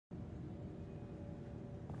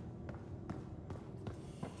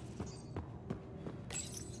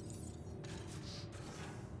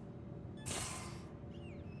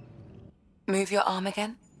Move your arm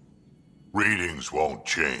again? Readings won't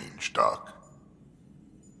change, Doc.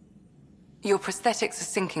 Your prosthetics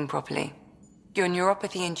are syncing properly. Your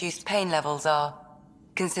neuropathy-induced pain levels are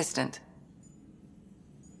consistent.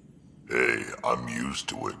 Hey, I'm used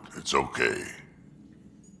to it. It's okay.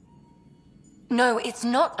 No, it's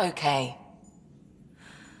not okay.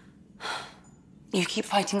 You keep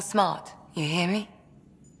fighting smart, you hear me?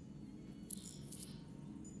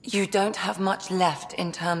 You don't have much left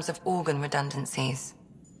in terms of organ redundancies.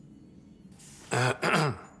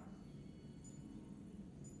 Nah,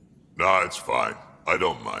 it's fine. I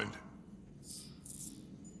don't mind.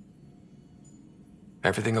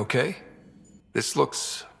 Everything okay? This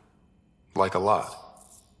looks like a lot.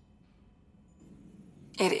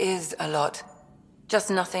 It is a lot. Just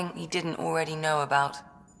nothing he didn't already know about.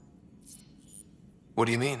 What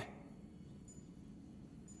do you mean?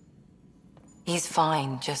 He's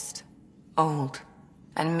fine, just old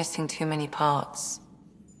and missing too many parts.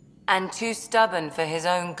 And too stubborn for his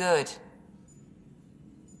own good.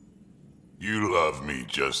 You love me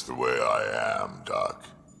just the way I am, Doc.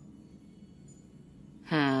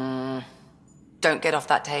 Don't get off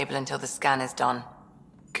that table until the scan is done.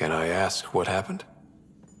 Can I ask what happened?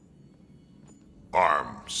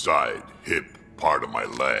 Arm, side, hip, part of my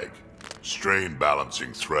leg. Strain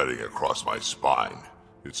balancing threading across my spine.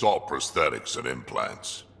 It's all prosthetics and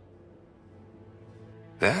implants.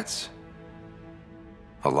 That's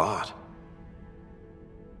a lot.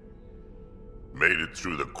 Made it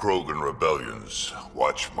through the Krogan rebellions.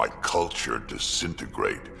 Watched my culture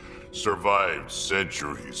disintegrate. Survived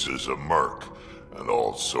centuries as a merc. And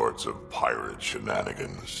all sorts of pirate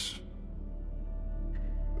shenanigans.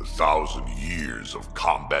 1,000 years of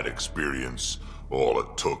combat experience. All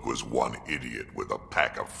it took was one idiot with a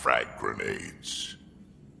pack of frag grenades.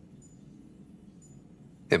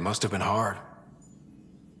 It must have been hard.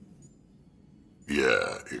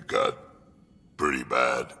 Yeah, it got pretty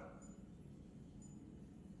bad.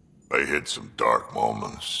 I hit some dark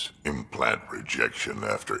moments. Implant rejection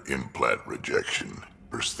after implant rejection.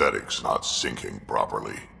 Prosthetics not syncing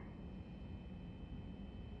properly.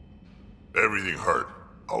 Everything hurt.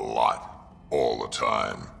 A lot. All the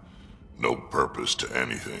time. No purpose to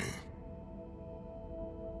anything.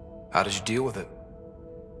 How did you deal with it?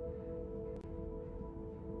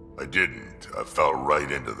 I didn't. I fell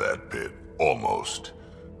right into that pit. Almost.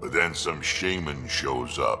 But then some shaman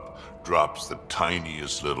shows up, drops the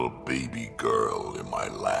tiniest little baby girl in my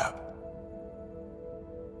lap.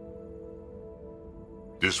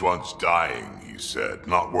 This one's dying, he said.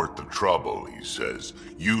 Not worth the trouble, he says.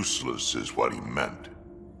 Useless is what he meant.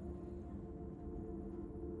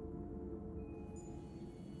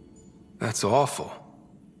 That's awful.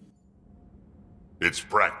 It's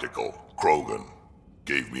practical. Krogan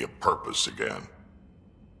gave me a purpose again.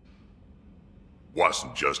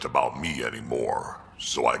 Wasn't just about me anymore,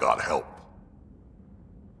 so I got help.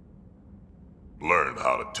 Learned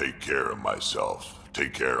how to take care of myself,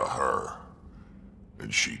 take care of her.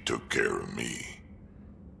 And she took care of me.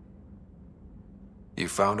 You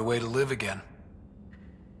found a way to live again.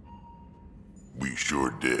 We sure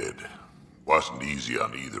did. Wasn't easy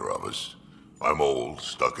on either of us. I'm old,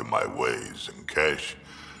 stuck in my ways, and Cash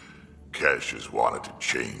has wanted to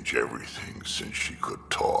change everything since she could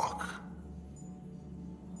talk.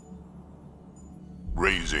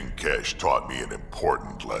 Raising Cash taught me an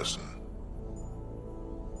important lesson.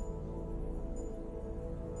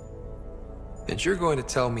 And you're going to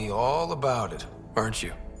tell me all about it, aren't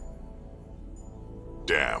you?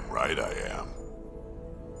 Damn right I am.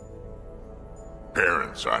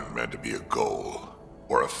 Parents aren't meant to be a goal,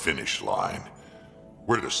 or a finish line.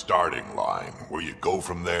 We're the starting line. Where you go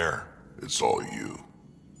from there, it's all you.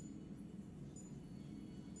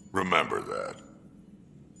 Remember that.